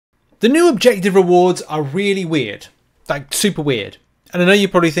The new objective rewards are really weird, like super weird. And I know you're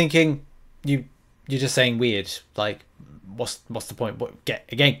probably thinking, you're just saying weird. Like, what's the point?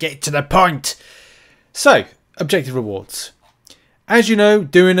 Get to the point. So, objective rewards. As you know,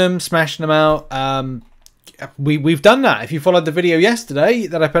 doing them, smashing them out. We've done that. If you followed the video yesterday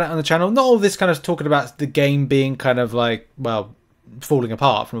that I put out on the channel, not all this kind of talking about the game being kind of like, well, falling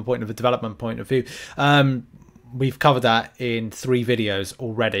apart from a point of a development point of view. We've covered that in 3 videos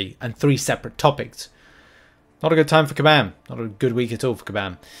already and 3 separate topics. Not a good time for kabam. Not a good week at all for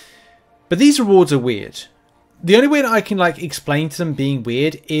kabam. But these rewards are weird. The only way that I can like explain to them being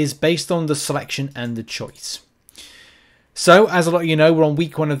weird is based on the selection and the choice. So, as a lot of you know, we're on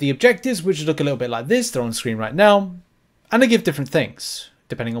week 1 of the objectives, which look a little bit like this. They're on screen right now. And they give different things,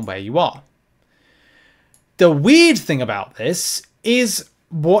 depending on where you are. The weird thing about this is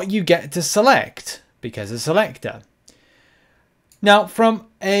what you get to select, because of Selector. Now, from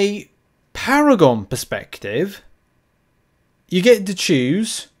a Paragon perspective, you get to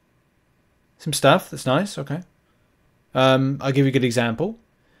choose some stuff. That's nice. Okay. I'll give you a good example.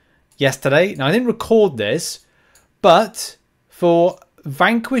 Yesterday, now I didn't record this, but for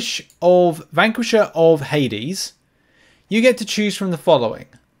Vanquisher of Hades, you get to choose from the following.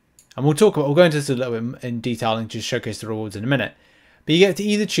 And we'll go into this a little bit in detail and just showcase the rewards in a minute. But you get to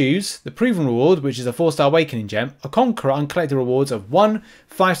either choose the Proven Reward, which is a 4-star Awakening Gem, a Conqueror uncollected rewards of 1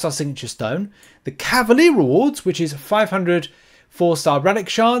 5-star Signature Stone, the Cavalier Rewards, which is 500 4-star Relic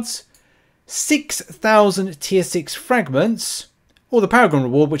Shards, 6,000 Tier 6 Fragments, or the Paragon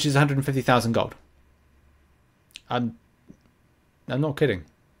Reward, which is 150,000 gold. I'm not kidding.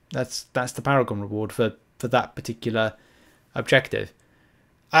 That's the Paragon Reward for that particular objective.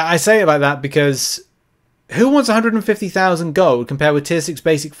 I say it like that because who wants 150,000 gold compared with Tier 6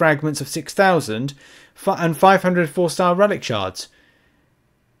 basic fragments of 6,000 and 500 4-star relic shards?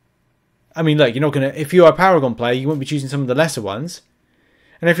 I mean, look, you're not gonna. If you're a Paragon player, you won't be choosing some of the lesser ones.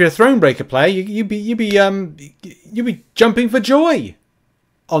 And if you're a Thronebreaker player, you'd be jumping for joy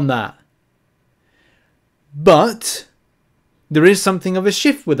on that. But there is something of a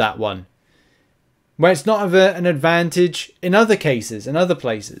shift with that one, where it's not of an advantage in other cases, in other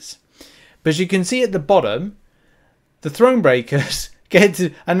places. But as you can see at the bottom, the Thronebreakers get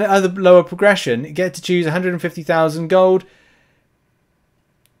to, and other lower progression, get to choose 150,000 gold.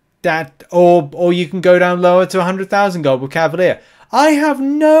 Or you can go down lower to 100,000 gold with Cavalier. I have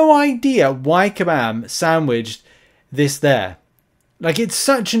no idea why kabam sandwiched this there. Like it's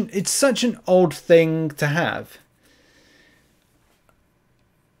such an odd thing to have.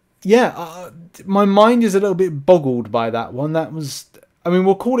 Yeah, my mind is a little bit boggled by that one. That was, I mean,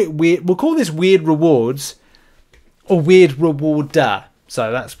 we'll call it weird. We'll call this weird rewards or weird rewarder.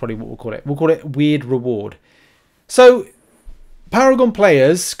 So that's probably what we'll call it. We'll call it weird reward. So Paragon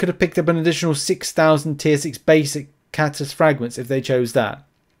players could have picked up an additional 6,000 Tier 6 basic Catalyst fragments if they chose that.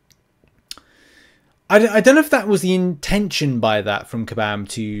 I don't know if that was the intention by that from kabam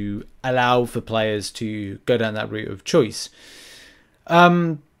to allow for players to go down that route of choice.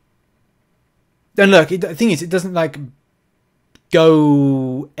 And look, the thing is, it doesn't like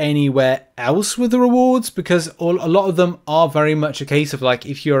go anywhere else with the rewards because a lot of them are very much a case of like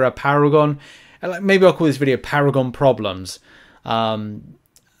if you're a Paragon, like maybe I'll call this video Paragon Problems and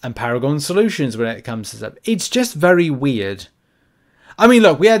Paragon Solutions when it comes to stuff. It's just very weird. I mean,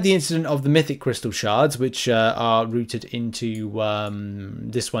 look, we had the incident of the Mythic Crystal Shards, which are rooted into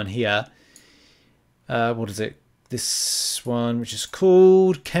this one here. What is it? This one, which is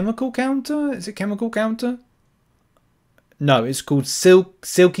called Chemical Counter? Is it Chemical Counter? No, it's called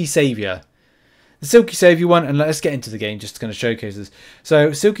Silky Savior. The Silky Savior one, and let's get into the game just to kind of showcase this.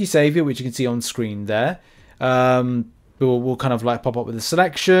 So, Silky Savior, which you can see on screen there, will kind of like pop up with a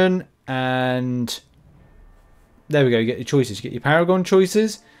selection, and there we go, you get your choices. You get your Paragon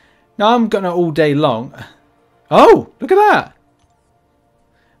choices. Now, I'm going to all day long. Oh, look at that!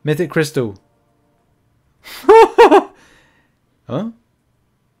 Mythic Crystal. Huh?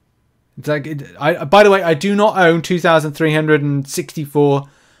 It's like by the way, I do not own 2,364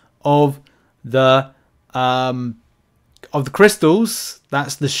 of the crystals.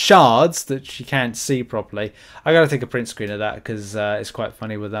 That's the shards that you can't see properly. I gotta take a print screen of that because it's quite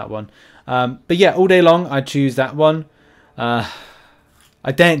funny with that one. But yeah, all day long I choose that one. I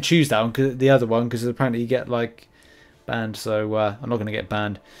daren't choose that one, the other one, because apparently you get like banned. So I'm not gonna get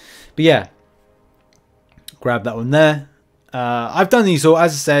banned. But yeah, grab that one there. I've done these all,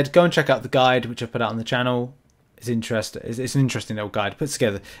 as I said. Go and check out the guide which I put out on the channel. It's interesting. It's an interesting little guide put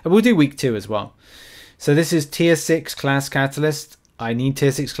together, and we'll do week 2 as well. So this is Tier 6 Class Catalyst. I need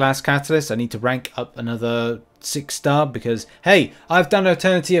tier 6 class catalyst. I need to rank up another 6-star because, hey, I've done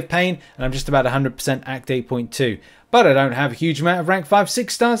Eternity of Pain and I'm just about 100% Act 8.2. But I don't have a huge amount of rank 5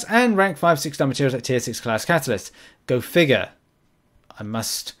 6-stars and rank 5 6-star materials at tier 6 class catalyst. Go figure. I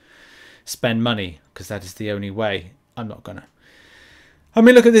must spend money because that is the only way. I'm not gonna. I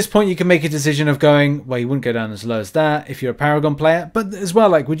mean, look, at this point you can make a decision of going, well, you wouldn't go down as low as that if you're a Paragon player, but as well,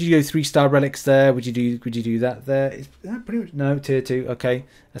 like, would you go 3-star relics there? Would you do that there? Is that pretty much, no, tier 2, okay,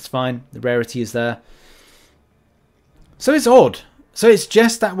 that's fine. The rarity is there. So it's odd. So it's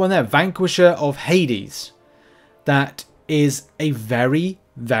just that one there, Vanquisher of Hades. That is a very,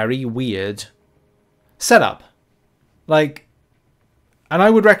 very weird setup. Like, and I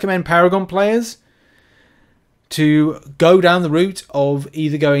would recommend Paragon players to go down the route of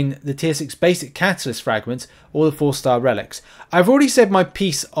either going the tier 6 basic catalyst fragments or the 4-star relics. I've already said my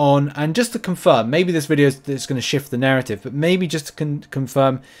piece on, and just to confirm, maybe this video is going to shift the narrative, but maybe just to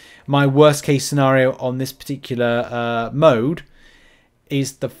confirm my worst case scenario on this particular mode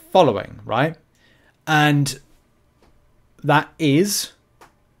is the following, right? And that is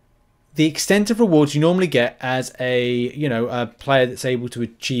the extent of rewards you normally get as a, you know, a player that's able to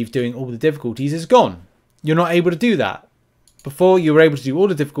achieve doing all the difficulties is gone. You're not able to do that. Before, you were able to do all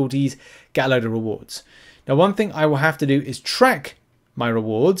the difficulties, get a load of rewards. Now, one thing I will have to do is track my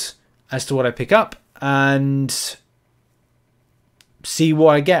rewards as to what I pick up and see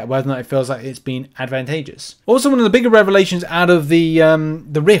what I get, whether or not it feels like it's been advantageous. Also, one of the bigger revelations out of the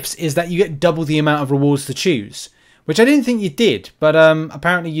rifts is that you get double the amount of rewards to choose, which I didn't think you did, but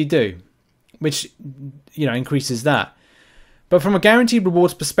apparently you do, which, you know, increases that. But from a guaranteed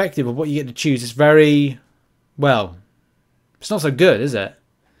rewards perspective of what you get to choose, it's very, well, it's not so good, is it?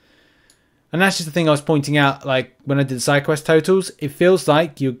 And that's just the thing I was pointing out, like, when I did the side quest totals, it feels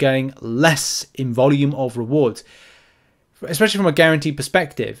like you're getting less in volume of rewards, especially from a guaranteed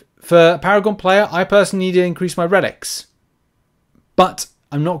perspective. For a Paragon player, I personally need to increase my relics, but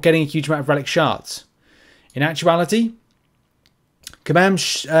I'm not getting a huge amount of relic shards. In actuality,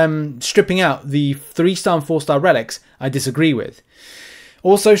 kabam stripping out the 3-star and 4-star relics, I disagree with.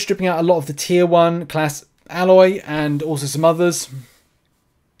 Also stripping out a lot of the tier 1 class alloy and also some others.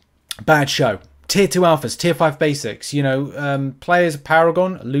 Bad show. Tier 2 alphas, tier 5 basics. You know, players of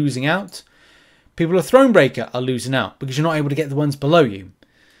Paragon are losing out. People of Thronebreaker are losing out because you're not able to get the ones below you.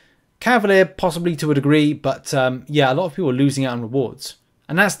 Cavalier, possibly to a degree, but yeah, a lot of people are losing out on rewards.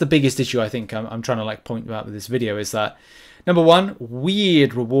 And that's the biggest issue I think I'm trying to like point out with this video is that, number one,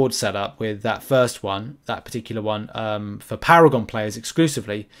 weird reward setup with that first one, that particular one, for Paragon players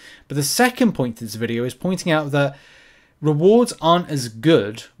exclusively. But the second point to this video is pointing out that rewards aren't as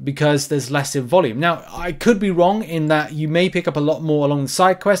good because there's less in volume. Now, I could be wrong in that you may pick up a lot more along the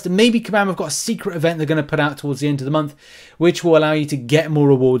side quest, and maybe kabam have got a secret event they're going to put out towards the end of the month, which will allow you to get more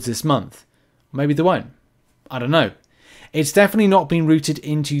rewards this month. Maybe they won't. I don't know. It's definitely not been routed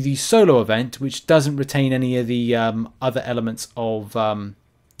into the solo event, which doesn't retain any of the other elements of,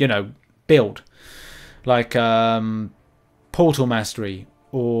 you know, build. Like Portal Mastery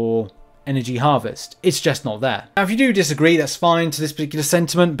or Energy Harvest. It's just not there. Now, if you do disagree, that's fine to this particular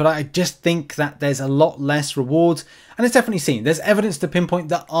sentiment, but I just think that there's a lot less rewards, and it's definitely seen. There's evidence to pinpoint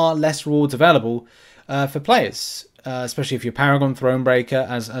there are less rewards available for players, especially if you're Paragon, Thronebreaker,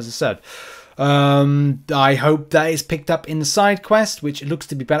 as I said. I hope that is picked up in the side quest, which looks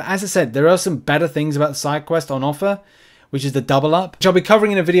to be better. As I said, there are some better things about the side quest on offer, which is the double up, which I'll be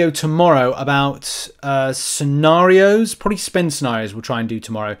covering in a video tomorrow about scenarios. Probably spend scenarios we'll try and do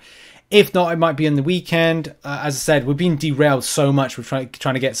tomorrow. If not, it might be on the weekend. As I said, we've been derailed so much. We're trying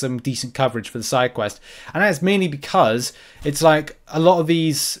to get some decent coverage for the side quest, and that's mainly because it's like a lot of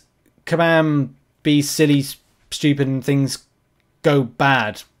these kabam be silly, stupid, and things go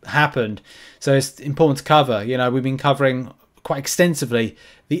bad happened, so it's important to cover. You know, we've been covering quite extensively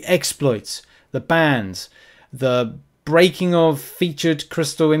the exploits, the bans, the breaking of featured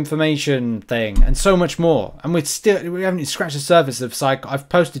crystal information thing, and so much more. And we haven't scratched the surface of side. I've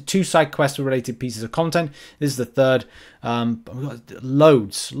posted 2 side quest related pieces of content. This is the 3rd. We've got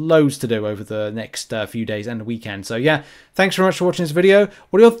loads to do over the next few days and the weekend. So yeah, thanks very much for watching this video.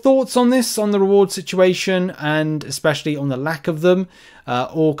 What are your thoughts on this, on the reward situation, and especially on the lack of them,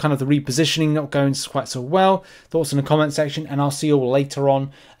 or kind of the repositioning not going quite so well? Thoughts in the comment section, and I'll see you all later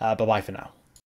on. Bye bye for now.